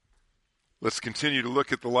Let's continue to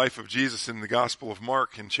look at the life of Jesus in the Gospel of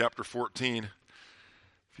Mark in chapter 14.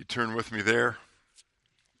 If you turn with me there,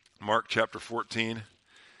 Mark chapter 14,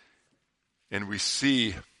 and we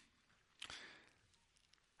see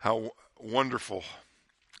how wonderful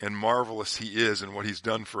and marvelous he is and what he's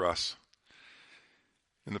done for us.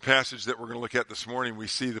 In the passage that we're going to look at this morning, we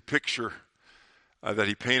see the picture that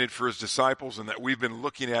he painted for his disciples and that we've been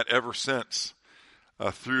looking at ever since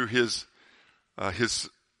through his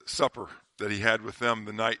supper that he had with them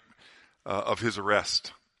the night of his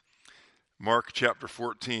arrest. Mark chapter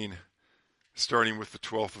 14, starting with the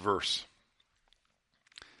 12th verse.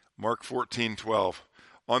 Mark 14:12.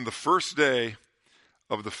 On the first day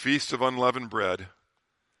of the Feast of Unleavened Bread,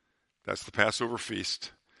 that's the Passover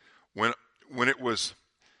feast, when it was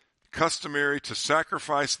customary to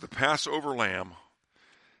sacrifice the Passover lamb,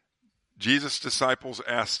 Jesus' disciples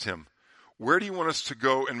asked him, "Where do you want us to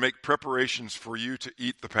go and make preparations for you to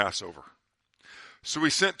eat the Passover?" So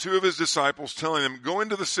he sent two of his disciples, telling them, "Go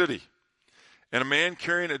into the city, and a man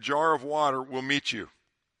carrying a jar of water will meet you.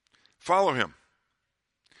 Follow him.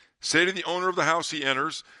 Say to the owner of the house he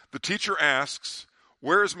enters, 'The teacher asks,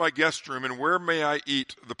 where is my guest room, and where may I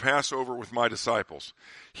eat the Passover with my disciples?'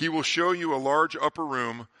 He will show you a large upper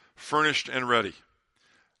room, furnished and ready.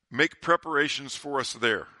 Make preparations for us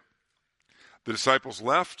there." The disciples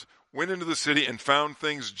left, went into the city, and found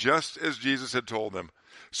things just as Jesus had told them.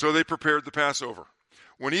 So they prepared the Passover.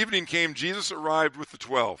 When evening came, Jesus arrived with the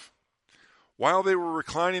 12. While they were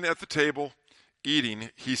reclining at the table,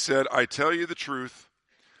 eating, he said, "I tell you the truth,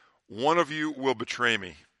 one of you will betray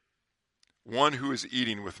me, one who is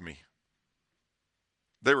eating with me."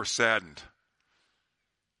 They were saddened.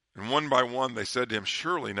 And one by one they said to him,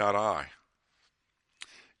 "Surely not I."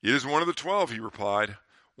 "It is one of the 12, he replied,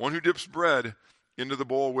 "one who dips bread into the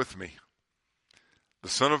bowl with me. The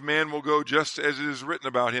Son of Man will go just as it is written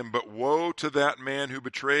about him, but woe to that man who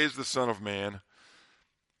betrays the Son of Man.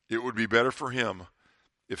 It would be better for him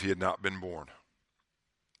if he had not been born."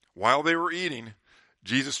 While they were eating,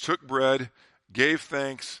 Jesus took bread, gave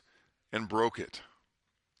thanks, and broke it,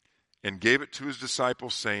 and gave it to his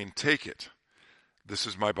disciples, saying, "Take it, this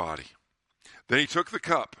is my body." Then he took the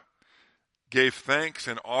cup, gave thanks,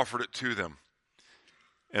 and offered it to them,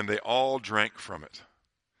 and they all drank from it.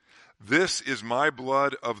 "This is my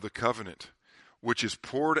blood of the covenant, which is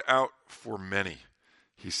poured out for many,"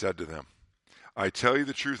 he said to them. "I tell you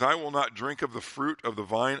the truth, I will not drink of the fruit of the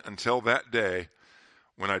vine until that day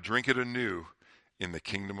when I drink it anew in the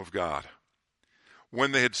kingdom of God."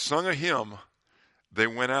 When they had sung a hymn, they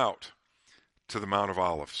went out to the Mount of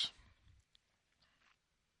Olives.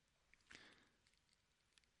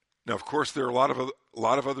 Now, of course, there are a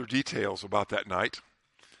lot of other details about that night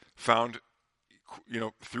found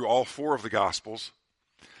through all four of the Gospels.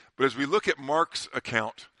 But as we look at Mark's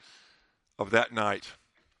account of that night,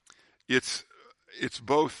 it's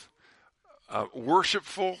both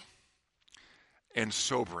worshipful and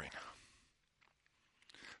sobering.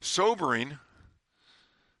 Sobering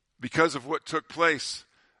because of what took place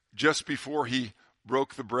just before he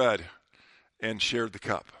broke the bread and shared the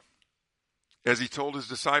cup. As he told his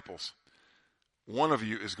disciples, "One of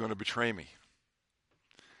you is going to betray me."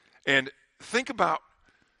 And think about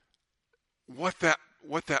what that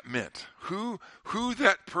meant. Who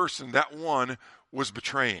that person, that one, was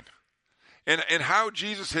betraying. And how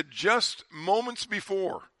Jesus had just moments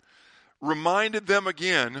before reminded them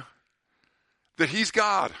again that he's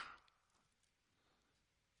God.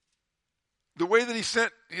 The way that he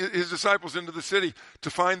sent his disciples into the city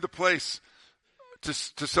to find the place to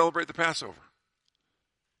celebrate the Passover.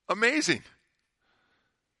 Amazing.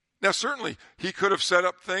 Now, certainly, he could have set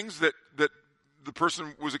up things that the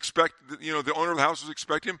person was the owner of the house was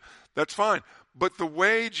expecting him. That's fine. But the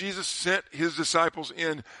way Jesus sent his disciples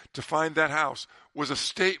in to find that house was a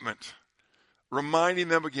statement reminding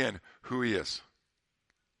them again who he is.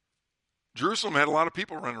 Jerusalem had a lot of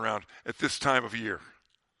people running around at this time of year.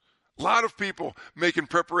 A lot of people making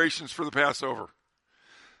preparations for the Passover.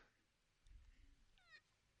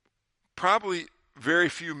 Probably very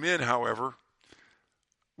few men, however,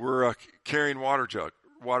 were carrying water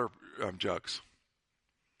jugs,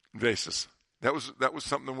 vases. That was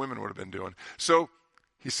something the women would have been doing. So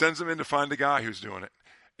he sends them in to find the guy who's doing it.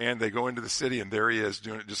 And they go into the city, and there he is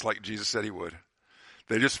doing it just like Jesus said he would.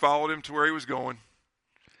 They just followed him to where he was going.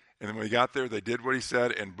 And then when he got there, they did what he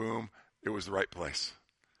said, and boom, it was the right place.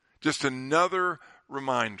 Just another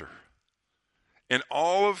reminder. And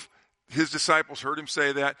all of his disciples heard him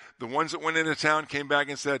say that. The ones that went into town came back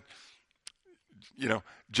and said,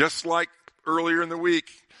 just like earlier in the week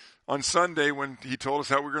on Sunday when he told us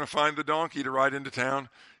how we were going to find the donkey to ride into town,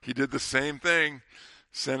 he did the same thing,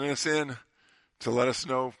 sending us in to let us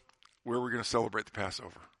know where we're going to celebrate the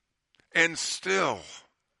Passover. And still,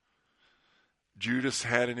 Judas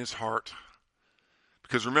had in his heart,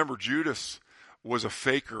 because remember, Judas was a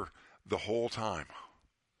faker the whole time.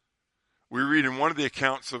 We read in one of the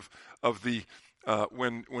accounts of the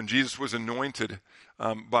when Jesus was anointed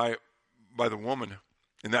by the woman,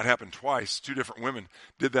 and that happened twice. 2 different women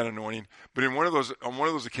did that anointing. But on one of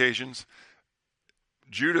those occasions,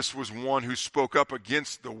 Judas was one who spoke up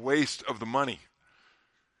against the waste of the money.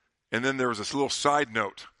 And then there was this little side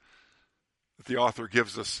note that the author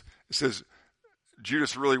gives us. It says,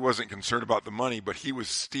 Judas really wasn't concerned about the money, but he was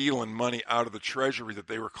stealing money out of the treasury that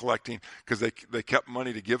they were collecting, because they kept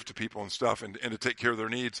money to give to people and stuff and to take care of their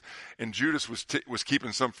needs. And Judas was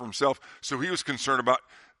keeping some for himself, so he was concerned about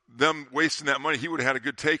them wasting that money. He would have had a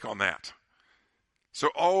good take on that. So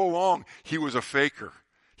all along, he was a faker.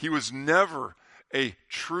 He was never a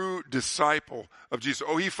true disciple of Jesus.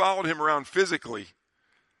 Oh, he followed him around physically,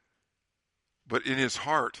 but in his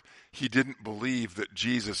heart, he didn't believe that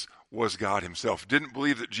Jesus was God himself. Didn't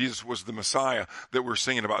believe that Jesus was the Messiah that we're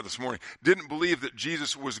singing about this morning. Didn't believe that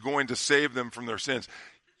Jesus was going to save them from their sins.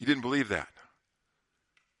 He didn't believe that.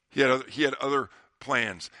 He had other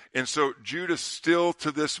plans. And so Judas still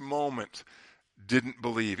to this moment didn't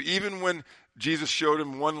believe. Even when Jesus showed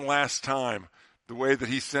him one last time the way that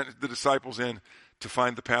he sent the disciples in to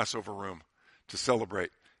find the Passover room to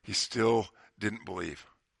celebrate, he still didn't believe.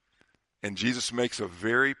 And Jesus makes a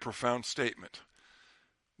very profound statement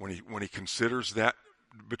when he considers that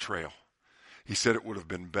betrayal. He said it would have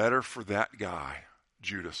been better for that guy,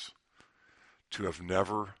 Judas, to have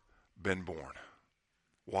never been born.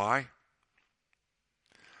 Why?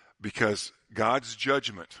 Because God's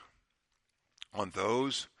judgment on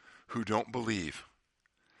those who don't believe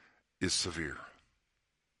is severe.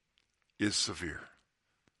 Is severe.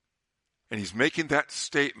 And he's making that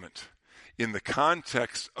statement in the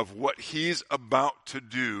context of what he's about to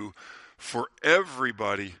do for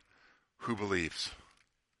everybody who believes.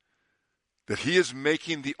 That he is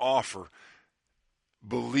making the offer,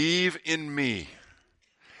 believe in me,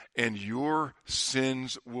 and your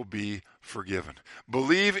sins will be forgiven.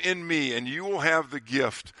 Believe in me, and you will have the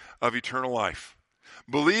gift of eternal life.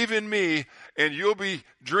 Believe in me, and you'll be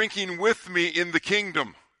drinking with me in the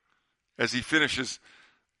kingdom, as he finishes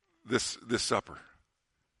this supper.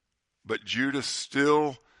 But Judas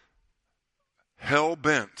still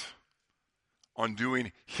hell-bent on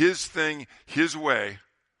doing his thing his way.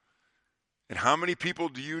 And how many people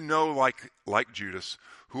do you know like Judas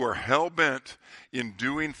who are hell-bent in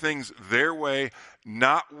doing things their way,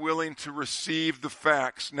 not willing to receive the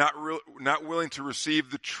facts, not willing to receive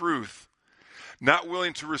the truth, not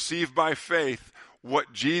willing to receive by faith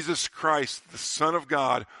what Jesus Christ, the Son of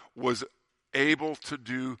God, was able to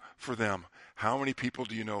do for them? How many people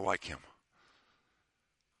do you know like him?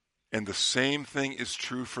 And the same thing is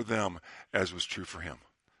true for them as was true for him.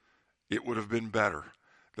 It would have been better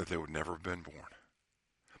that they would never have been born.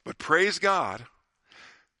 But praise God,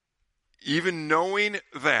 even knowing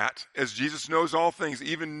that, as Jesus knows all things,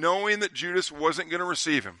 even knowing that Judas wasn't going to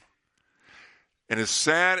receive him, and as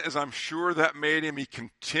sad as I'm sure that made him, he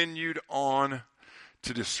continued on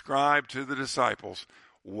to describe to the disciples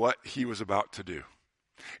what he was about to do.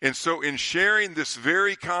 And so in sharing this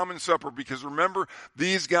very common supper, because remember,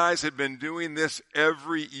 these guys had been doing this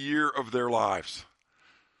every year of their lives,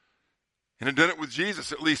 and had done it with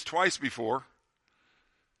Jesus at least twice before,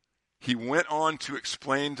 he went on to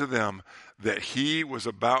explain to them that he was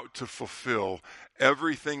about to fulfill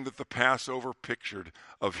everything that the Passover pictured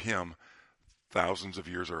of him thousands of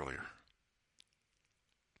years earlier.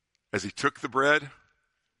 As he took the bread,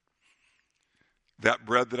 that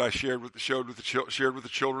bread that I shared with the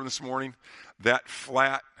children this morning, that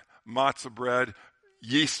flat matzah bread,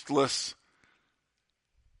 yeastless,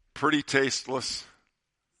 pretty tasteless,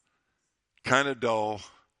 kind of dull,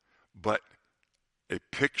 but a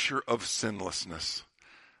picture of sinlessness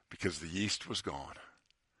because the yeast was gone.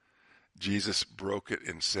 Jesus broke it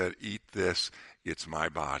and said, "Eat this, it's my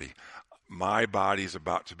body. My body is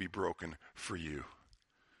about to be broken for you.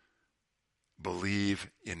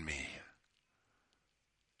 Believe in me."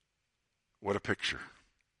 What a picture.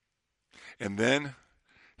 And then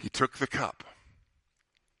he took the cup.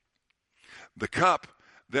 The cup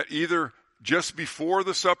that either just before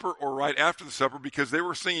the supper or right after the supper, because they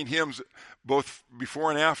were singing hymns both before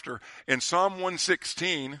and after. And Psalm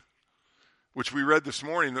 116, which we read this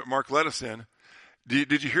morning that Mark led us in,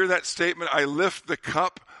 did you hear that statement? I lift the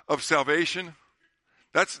cup of salvation.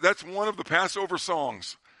 That's one of the Passover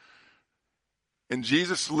songs. And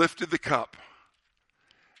Jesus lifted the cup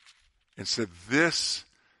and said, "This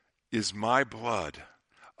is my blood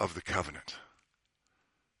of the covenant."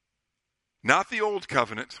 Not the old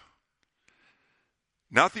covenant.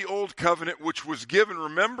 Not the old covenant which was given.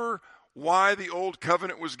 Remember why the old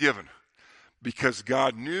covenant was given. Because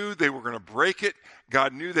God knew they were going to break it.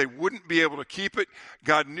 God knew they wouldn't be able to keep it.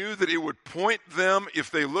 God knew that it would point them,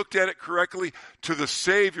 if they looked at it correctly, to the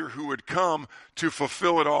Savior who would come to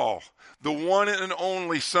fulfill it all. The one and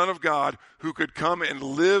only Son of God who could come and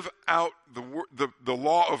live out the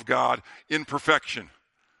law of God in perfection.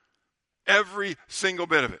 Every single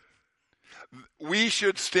bit of it. We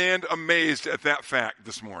should stand amazed at that fact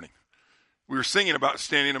this morning. We were singing about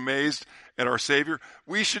standing amazed at our Savior.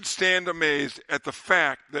 We should stand amazed at the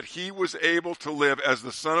fact that he was able to live as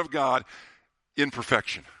the Son of God in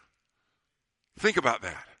perfection. Think about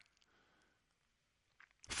that.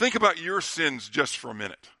 Think about your sins just for a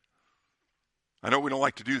minute. I know we don't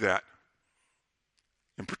like to do that.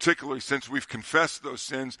 And particularly since we've confessed those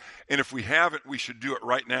sins, and if we haven't, we should do it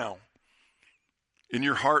right now. In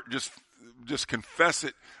your heart, just confess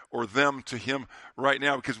it or them to him right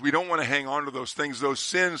now, because we don't want to hang on to those things, those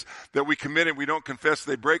sins that we commit and we don't confess.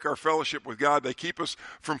 They break our fellowship with God. They keep us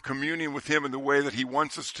from communing with him in the way that he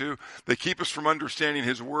wants us to. They keep us from understanding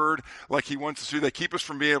his word like he wants us to. They keep us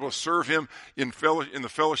from being able to serve him in the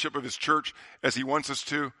fellowship of his church as he wants us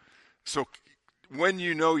to. So when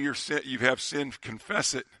you know you have sinned,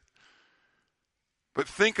 confess it. But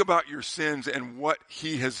think about your sins and what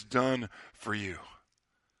he has done for you.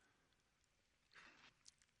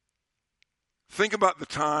 Think about the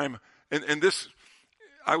time, and this,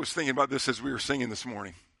 I was thinking about this as we were singing this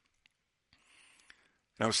morning.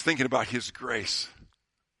 And I was thinking about his grace.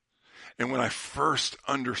 And when I first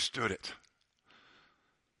understood it,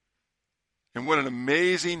 and what an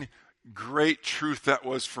amazing, great truth that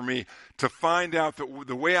was for me, to find out that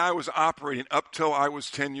the way I was operating up till I was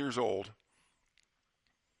 10 years old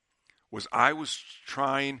was I was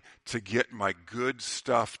trying to get my good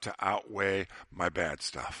stuff to outweigh my bad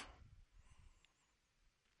stuff.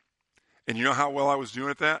 And you know how well I was doing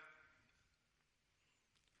at that?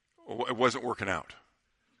 It wasn't working out.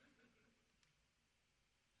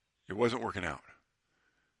 It wasn't working out.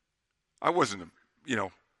 I wasn't,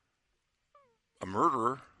 a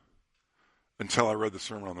murderer until I read the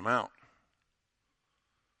Sermon on the Mount.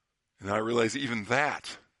 And then I realized even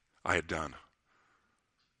that I had done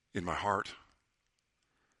in my heart.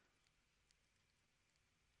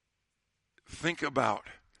 Think about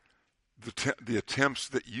the attempts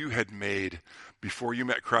that you had made before you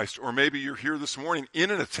met Christ. Or maybe you're here this morning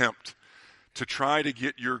in an attempt to try to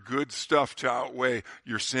get your good stuff to outweigh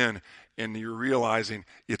your sin, and you're realizing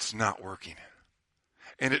it's not working.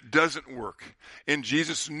 And it doesn't work. And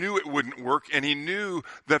Jesus knew it wouldn't work, and he knew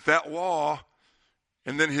that law,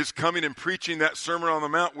 and then his coming and preaching that Sermon on the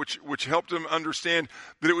Mount, which helped him understand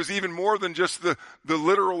that it was even more than just the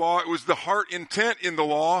literal law. It was the heart intent in the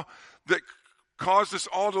law that caused us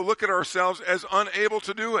all to look at ourselves as unable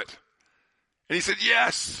to do it. And he said,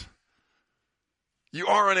 yes, you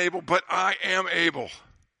are unable, but I am able.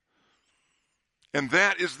 And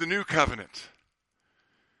that is the new covenant.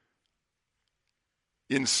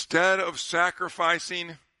 Instead of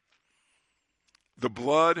sacrificing the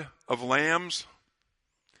blood of lambs,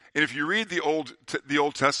 and if you read the Old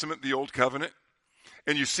Testament, the Old Covenant,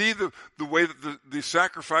 and you see the way that the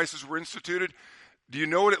sacrifices were instituted, do you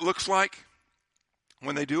know what it looks like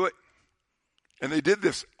when they do it? And they did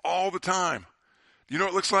this all the time. Do you know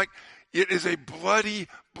what it looks like? It is a bloody,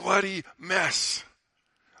 bloody mess.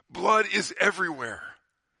 Blood is everywhere.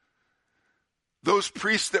 Those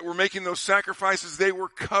priests that were making those sacrifices, they were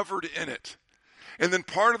covered in it. And then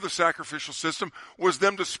part of the sacrificial system was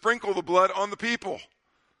them to sprinkle the blood on the people.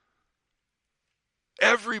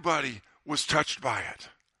 Everybody was touched by it.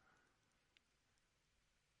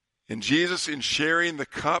 And Jesus, in sharing the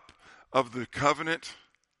cup of the covenant,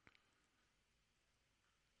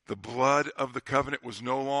 the blood of the covenant was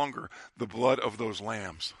no longer the blood of those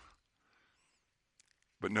lambs.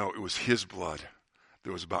 But no, it was his blood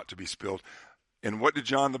that was about to be spilled. And what did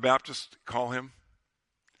John the Baptist call him?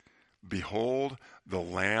 Behold, the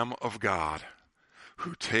Lamb of God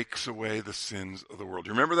who takes away the sins of the world. Do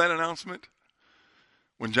you remember that announcement?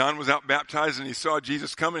 When John was out baptized and he saw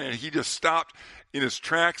Jesus coming, and he just stopped in his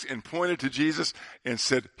tracks and pointed to Jesus and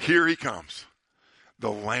said, here he comes,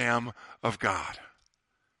 the Lamb of God.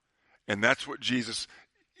 And that's what Jesus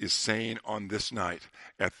is saying on this night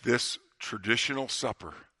at this traditional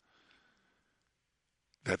supper.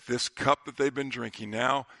 That this cup that they've been drinking,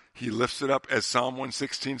 now he lifts it up, as Psalm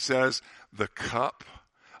 116 says, the cup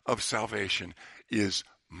of salvation is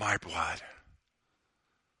my blood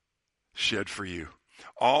shed for you.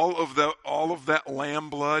 All of that lamb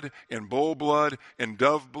blood and bull blood and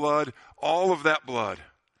dove blood, all of that blood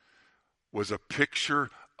was a picture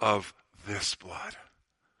of this blood,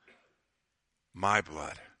 my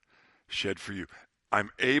blood, shed for you.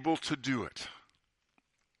 I'm able to do it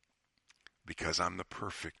because I'm the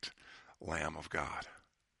perfect Lamb of God.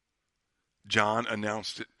 John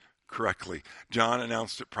announced it correctly. John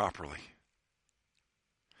announced it properly.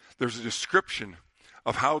 There's a description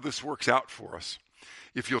of how this works out for us.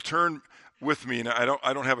 If you'll turn with me, and I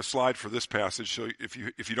don't have a slide for this passage, so if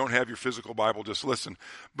you don't have your physical Bible, just listen.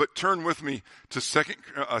 But turn with me to 2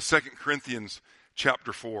 Corinthians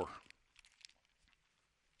chapter 4.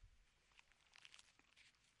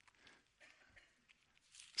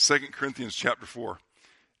 2 Corinthians chapter 4.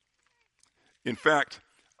 In fact,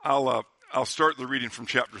 I'll start the reading from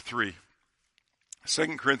chapter 3.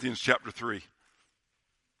 2 Corinthians chapter 3.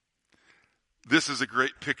 This is a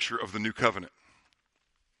great picture of the new covenant.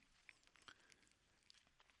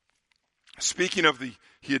 Speaking of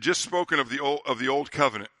he had just spoken of the old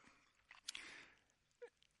covenant,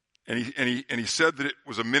 and he said that it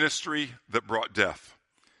was a ministry that brought death,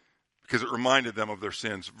 because it reminded them of their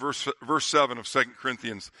sins. Verse 7 of 2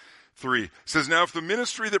 Corinthians 3 says, "Now if the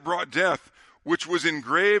ministry that brought death, which was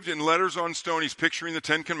engraved in letters on stone," he's picturing the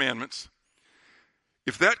 10 Commandments,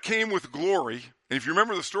 "if that came with glory," and if you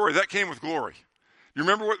remember the story, that came with glory. You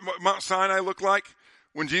remember what Mount Sinai looked like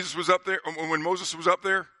when Jesus was up there, when Moses was up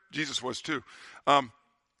there? Jesus was too.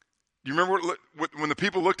 You remember when the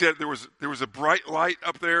people looked at it, there was a bright light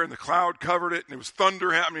up there, and the cloud covered it, and there was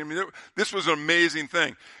thunder happening. I mean, this was an amazing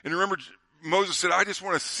thing. And remember, Moses said, "I just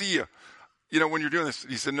want to see you. You know, when you're doing this."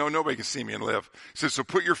 He said, "No, nobody can see me and live." He said, "So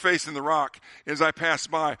put your face in the rock. As I pass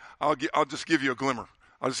by, I'll just give you a glimmer.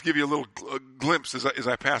 I'll just give you a little glimpse as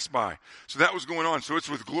I pass by." So that was going on. So it's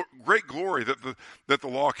with great glory that the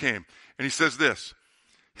law came. And he says this.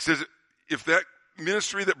 He says, "If that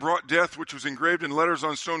ministry that brought death, which was engraved in letters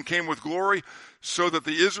on stone, came with glory, so that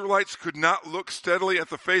the Israelites could not look steadily at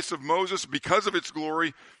the face of Moses because of its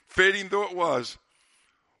glory, fading though it was,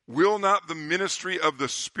 will not the ministry of the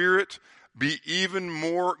Spirit be even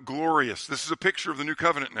more glorious?" This is a picture of the new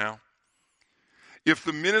covenant now. "If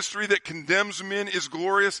the ministry that condemns men is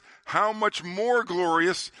glorious, how much more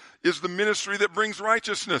glorious is the ministry that brings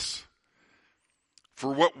righteousness?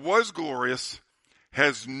 For what was glorious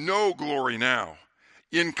has no glory now,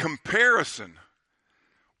 in comparison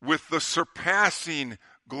with the surpassing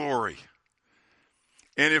glory.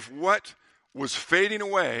 And if what was fading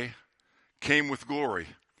away came with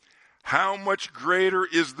glory, how much greater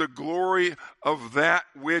is the glory of that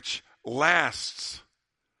which lasts?"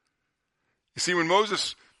 You see, when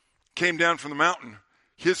Moses came down from the mountain,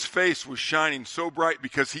 his face was shining so bright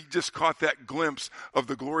because he just caught that glimpse of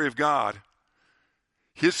the glory of God.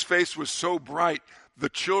 His face was so bright, the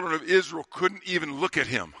children of Israel couldn't even look at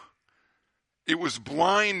him. It was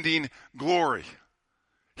blinding glory.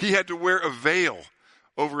 He had to wear a veil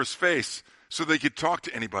over his face so they could talk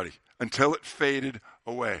to anybody until it faded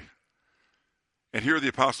away. And here the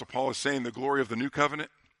Apostle Paul is saying the glory of the new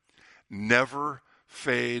covenant never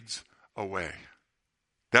fades away.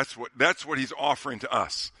 That's what he's offering to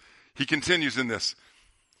us. He continues in this.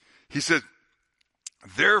 He said,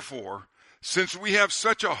 "Therefore, since we have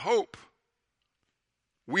such a hope,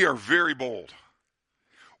 we are very bold.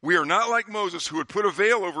 We are not like Moses, who had put a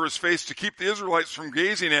veil over his face to keep the Israelites from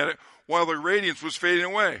gazing at it while their radiance was fading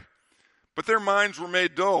away. But their minds were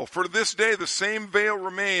made dull. For to this day the same veil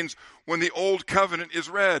remains when the old covenant is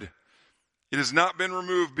read. It has not been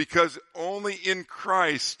removed, because only in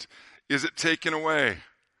Christ is it taken away.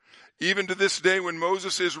 Even to this day when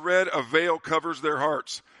Moses is read, a veil covers their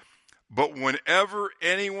hearts. But whenever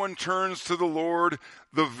anyone turns to the Lord,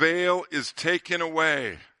 the veil is taken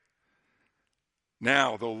away.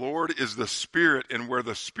 Now the Lord is the Spirit, and where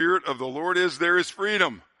the Spirit of the Lord is, there is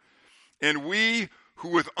freedom. And we who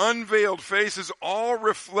with unveiled faces all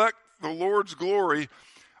reflect the Lord's glory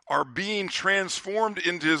are being transformed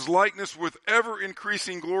into his likeness with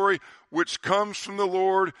ever-increasing glory, which comes from the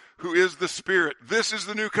Lord, who is the Spirit." This is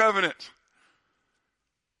the new covenant.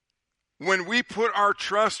 When we put our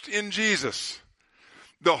trust in Jesus,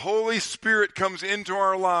 the Holy Spirit comes into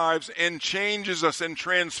our lives and changes us and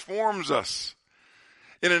transforms us.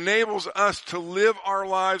 It enables us to live our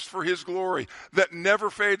lives for his glory that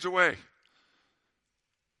never fades away.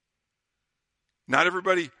 Not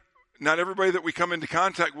everybody that we come into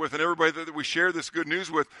contact with and everybody that we share this good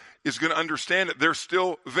news with is going to understand it. They're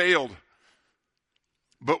still veiled.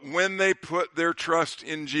 But when they put their trust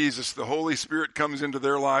in Jesus, the Holy Spirit comes into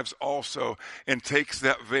their lives also and takes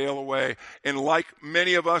that veil away. And like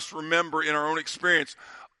many of us remember in our own experience,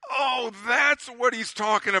 oh, that's what he's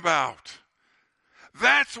talking about.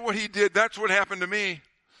 That's what he did. That's what happened to me.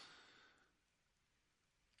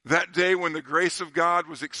 That day when the grace of God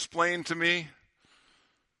was explained to me,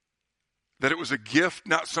 that it was a gift,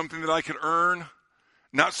 not something that I could earn,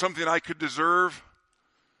 not something I could deserve,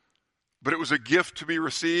 but it was a gift to be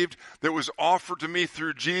received that was offered to me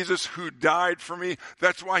through Jesus who died for me.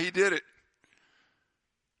 That's why he did it.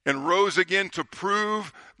 And rose again to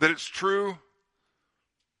prove that it's true.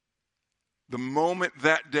 The moment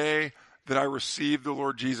that day that I received the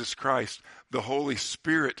Lord Jesus Christ, the Holy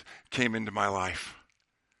Spirit came into my life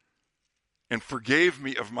and forgave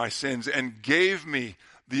me of my sins and gave me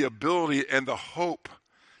the ability and the hope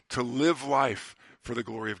to live life for the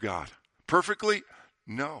glory of God. Perfectly?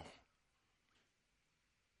 No.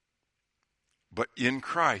 But in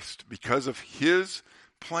Christ, because of his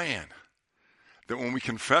plan, that when we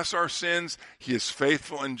confess our sins, he is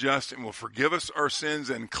faithful and just and will forgive us our sins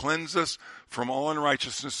and cleanse us from all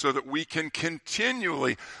unrighteousness so that we can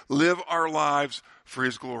continually live our lives for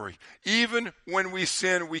his glory. Even when we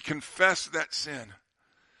sin, we confess that sin.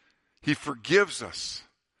 He forgives us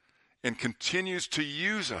and continues to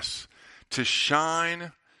use us to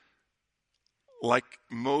shine like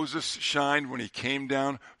Moses shined when he came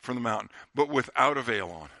down from the mountain, but without a veil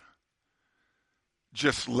on.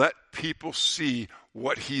 Just let people see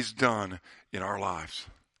what he's done in our lives.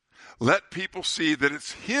 Let people see that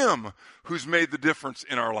it's him who's made the difference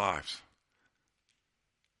in our lives.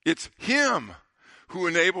 It's him who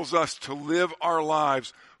enables us to live our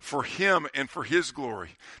lives for him and for his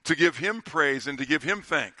glory, to give him praise and to give him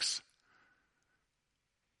thanks.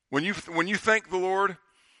 When you thank the Lord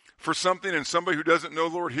for something and somebody who doesn't know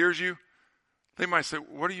the Lord hears you, they might say,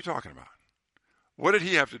 what are you talking about? What did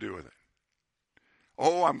he have to do with it?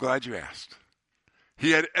 Oh, I'm glad you asked.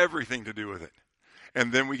 He had everything to do with it.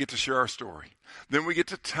 And then we get to share our story. Then we get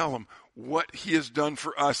to tell him what he has done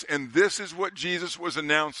for us. And this is what Jesus was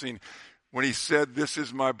announcing when he said, this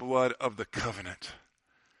is my blood of the covenant.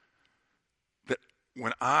 That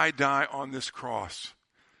when I die on this cross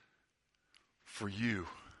for you,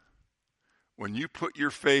 when you put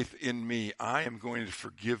your faith in me, I am going to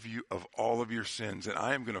forgive you of all of your sins, and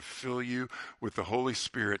I am going to fill you with the Holy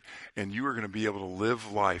Spirit, and you are going to be able to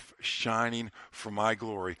live life shining for my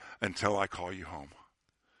glory until I call you home.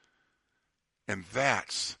 And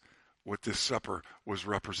that's what this supper was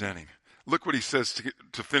representing. Look what he says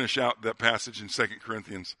to finish out that passage in 2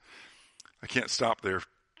 Corinthians. I can't stop there.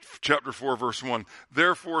 Chapter 4, verse 1.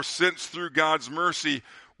 Therefore, since through God's mercy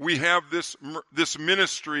we have this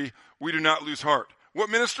ministry, we do not lose heart. What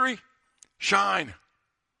ministry? Shine.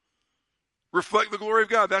 Reflect the glory of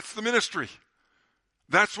God. That's the ministry.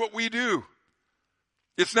 That's what we do.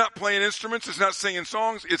 It's not playing instruments. It's not singing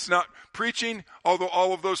songs. It's not preaching, although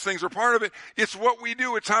all of those things are part of it. It's what we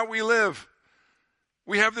do. It's how we live.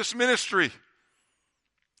 We have this ministry.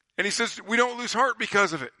 And he says we don't lose heart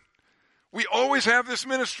because of it. We always have this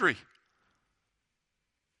ministry.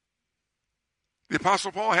 The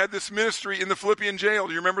Apostle Paul had this ministry in the Philippian jail.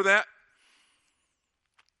 Do you remember that?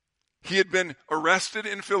 He had been arrested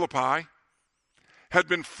in Philippi, had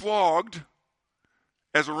been flogged.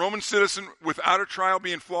 As a Roman citizen, without a trial,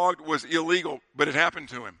 being flogged was illegal, but it happened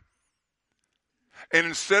to him. And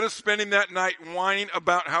instead of spending that night whining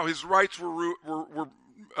about how his rights were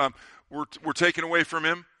taken away from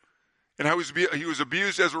him and how he was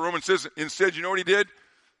abused as a Roman citizen, instead, you know what he did?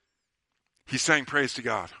 He sang praise to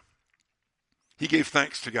God. He gave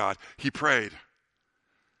thanks to God. He prayed.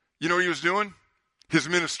 You know what he was doing? His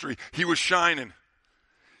ministry. He was shining.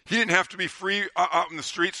 He didn't have to be free out in the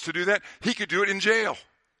streets to do that. He could do it in jail.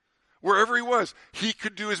 Wherever he was, he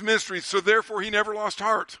could do his ministry. So therefore, he never lost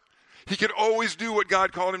heart. He could always do what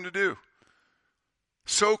God called him to do.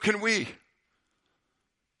 So can we.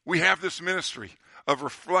 We have this ministry of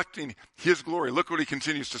reflecting his glory. Look what he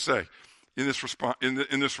continues to say in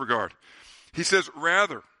this regard. He says,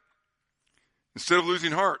 rather, instead of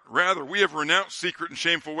losing heart, rather, we have renounced secret and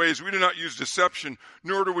shameful ways. We do not use deception,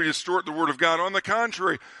 nor do we distort the word of God. On the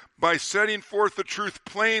contrary, by setting forth the truth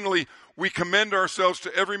plainly, we commend ourselves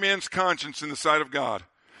to every man's conscience in the sight of God.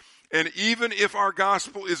 And even if our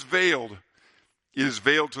gospel is veiled, it is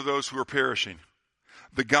veiled to those who are perishing.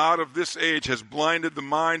 The God of this age has blinded the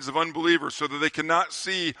minds of unbelievers so that they cannot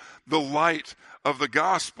see the light of the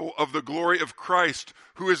gospel of the glory of Christ,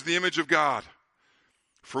 who is the image of God.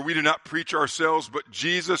 For we do not preach ourselves, but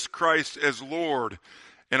Jesus Christ as Lord,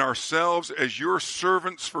 and ourselves as your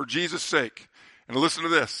servants for Jesus' sake. And listen to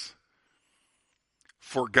this.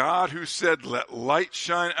 For God, who said, let light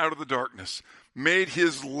shine out of the darkness, made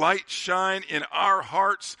his light shine in our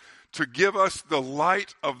hearts to give us the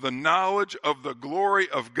light of the knowledge of the glory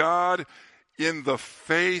of God in the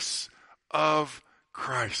face of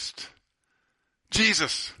Christ.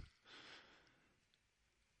 Jesus.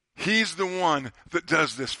 He's the one that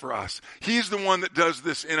does this for us. He's the one that does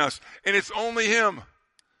this in us. And it's only him.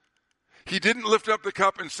 He didn't lift up the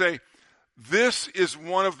cup and say, this is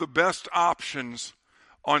one of the best options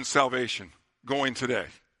on salvation going today.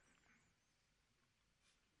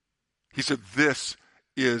 He said, this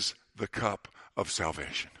is the cup of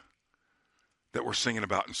salvation that we're singing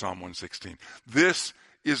about in Psalm 116. This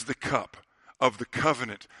is the cup of the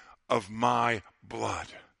covenant of my blood.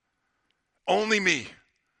 Only me.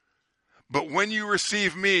 But when you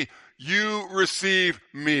receive me, you receive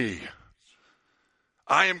me.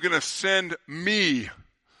 I am going to send me,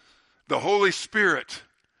 the Holy Spirit,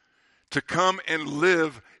 to come and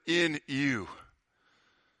live in you.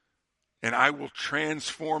 And I will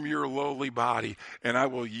transform your lowly body, and I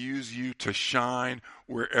will use you to shine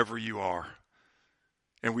wherever you are.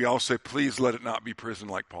 And we all say, please let it not be prison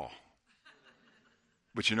like Paul.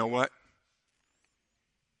 But you know what?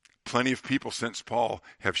 Plenty of people since Paul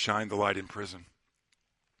have shined the light in prison.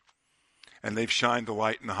 And they've shined the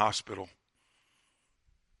light in the hospital.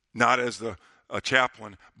 Not as a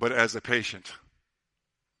chaplain, but as a patient.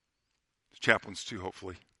 Chaplains too,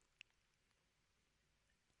 hopefully.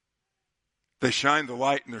 They shine the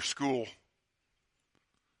light in their school.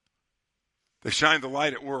 They shine the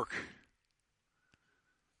light at work.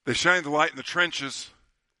 They shine the light in the trenches.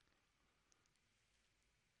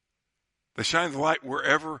 They shine the light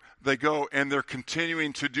wherever they go, and they're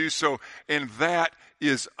continuing to do so. And that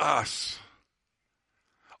is us.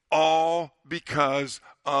 All because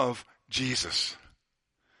of Jesus.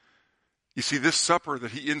 You see, this supper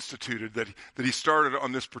that he instituted, that he started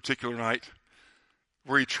on this particular night,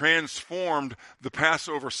 where he transformed the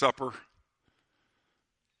Passover supper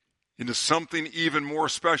into something even more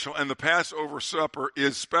special. And the Passover supper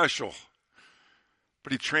is special.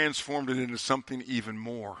 But he transformed it into something even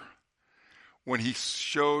more when he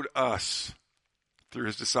showed us, through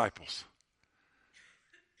his disciples,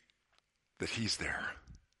 that he's there.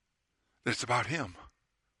 That it's about him.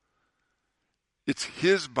 It's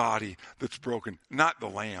his body that's broken, not the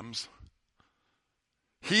lamb's.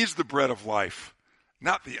 He's the bread of life,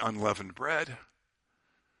 not the unleavened bread.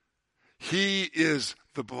 He is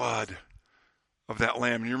the blood of that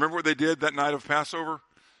lamb. And you remember what they did that night of Passover?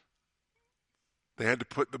 They had to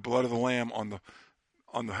put the blood of the lamb on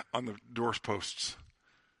the doorposts.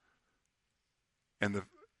 And the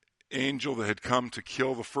angel that had come to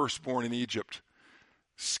kill the firstborn in Egypt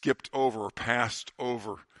skipped over or passed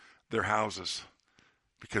over their houses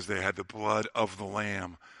because they had the blood of the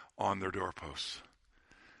lamb on their doorposts.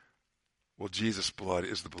 Well, Jesus' blood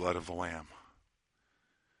is the blood of the lamb.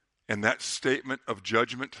 And that statement of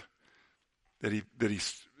judgment that he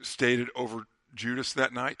stated over Judas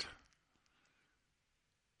that night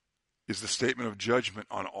is the statement of judgment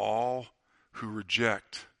on all who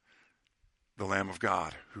reject the Lamb of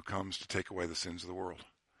God who comes to take away the sins of the world.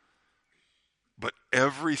 But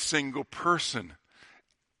every single person,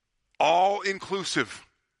 all inclusive,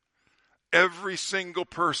 every single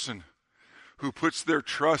person who puts their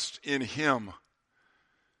trust in him,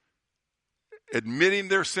 admitting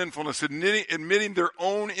their sinfulness, admitting their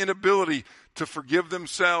own inability to forgive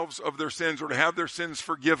themselves of their sins or to have their sins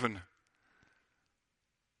forgiven,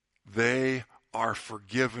 they are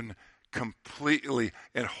forgiven completely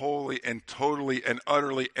and wholly and totally and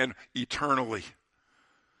utterly and eternally.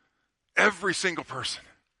 Every single person,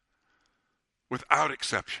 without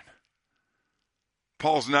exception.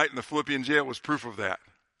 Paul's night in the Philippian jail was proof of that.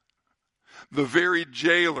 The very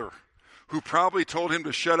jailer who probably told him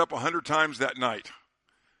to shut up 100 times that night,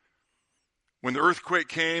 when the earthquake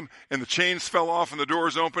came and the chains fell off and the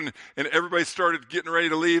doors opened and everybody started getting ready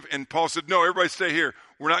to leave, and Paul said, no, everybody stay here.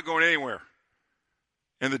 We're not going anywhere.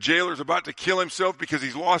 And the jailer's about to kill himself because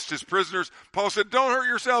he's lost his prisoners. Paul said, don't hurt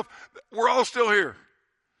yourself. We're all still here.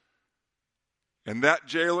 And that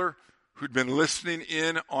jailer, who'd been listening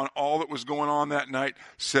in on all that was going on that night,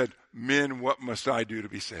 said, men, what must I do to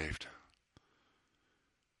be saved?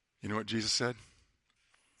 You know what Jesus said?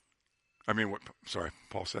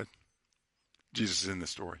 Paul said. Jesus is in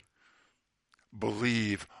this story.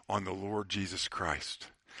 Believe on the Lord Jesus Christ,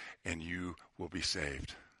 and you will be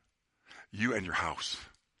saved. You and your house.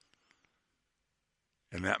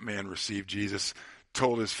 And that man received Jesus,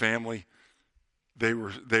 told his family they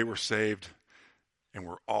were saved, and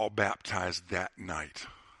were all baptized that night.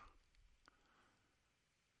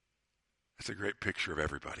 That's a great picture of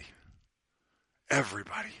everybody.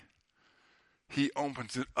 Everybody. He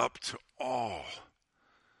opens it up to all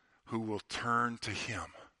who will turn to him.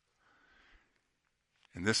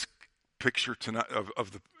 And this picture tonight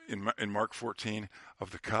in Mark 14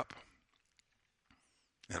 of the cup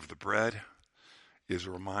and of the bread is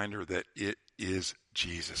a reminder that it is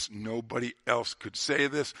Jesus. Nobody else could say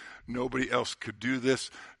this. Nobody else could do this.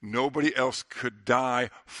 Nobody else could die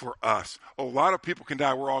for us. A lot of people can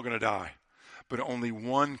die. We're all going to die. But only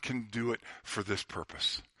one can do it for this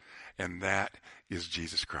purpose, and that is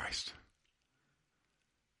Jesus Christ.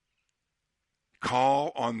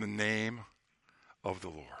 Call on the name of the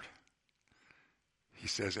Lord. He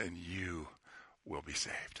says, and you will be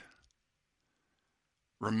saved.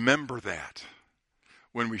 Remember that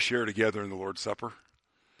when we share together in the Lord's Supper.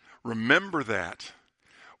 Remember that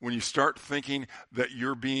when you start thinking that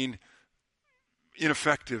you're being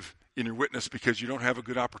ineffective in your witness because you don't have a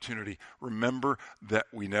good opportunity. Remember that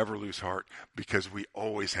we never lose heart because we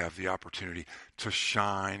always have the opportunity to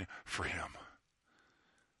shine for Him.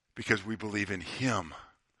 Because we believe in Him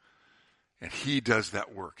and He does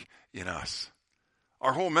that work in us.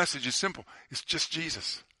 Our whole message is simple. It's just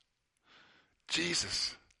Jesus.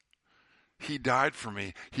 Jesus. He died for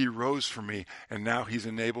me. He rose for me. And now He's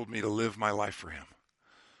enabled me to live my life for Him.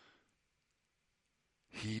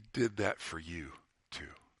 He did that for you too.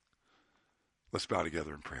 Let's bow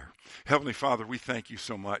together in prayer. Heavenly Father, we thank you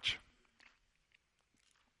so much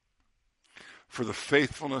for the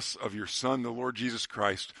faithfulness of your Son, the Lord Jesus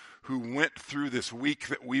Christ, who went through this week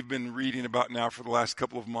that we've been reading about now for the last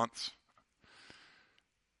couple of months,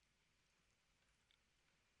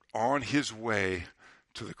 on His way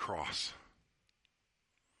to the cross.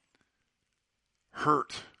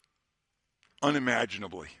 Hurt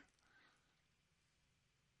unimaginably,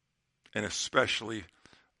 and especially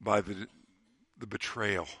by the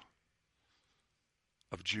betrayal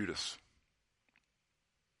of Judas,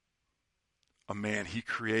 a man He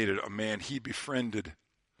created, a man He befriended,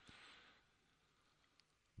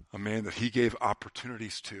 a man that He gave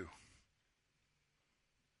opportunities to.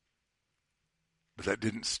 But that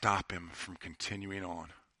didn't stop Him from continuing on.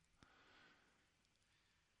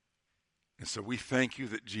 And so we thank you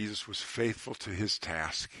that Jesus was faithful to His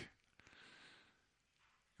task.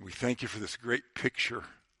 We thank you for this great picture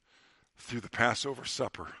through the Passover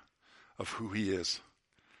supper of who He is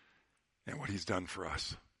and what He's done for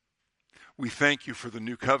us. We thank you for the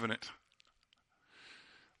new covenant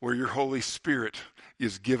where your Holy Spirit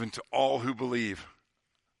is given to all who believe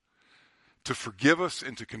to forgive us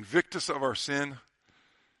and to convict us of our sin,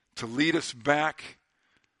 to lead us back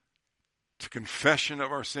to confession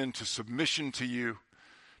of our sin, to submission to you,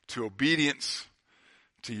 to obedience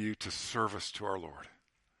to you, to service to our Lord.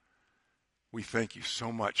 We thank you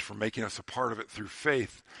so much for making us a part of it through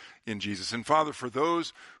faith in Jesus. And Father, for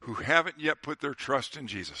those who haven't yet put their trust in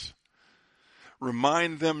Jesus,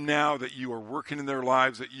 remind them now that you are working in their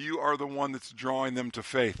lives, that you are the one that's drawing them to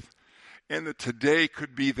faith, and that today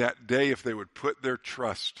could be that day if they would put their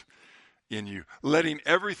trust in you, letting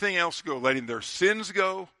everything else go, letting their sins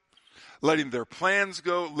go, letting their plans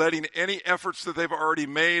go, letting any efforts that they've already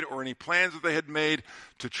made or any plans that they had made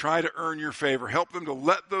to try to earn your favor. Help them to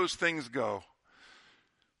let those things go,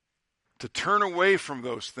 to turn away from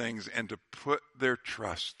those things and to put their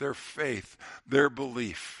trust, their faith, their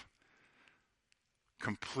belief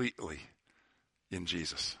completely in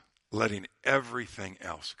Jesus, letting everything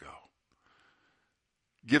else go.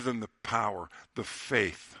 Give them the power, the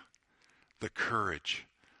faith, the courage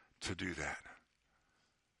to do that.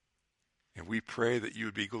 And we pray that you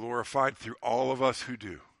would be glorified through all of us who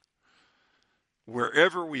do.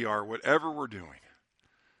 Wherever we are, whatever we're doing,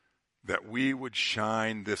 that we would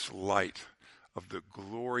shine this light of the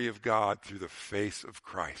glory of God through the face of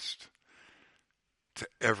Christ to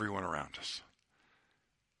everyone around us.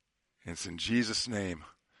 And it's in Jesus' name,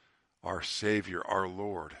 our Savior, our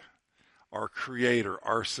Lord, our Creator,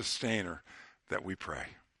 our Sustainer, that we pray.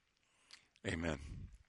 Amen.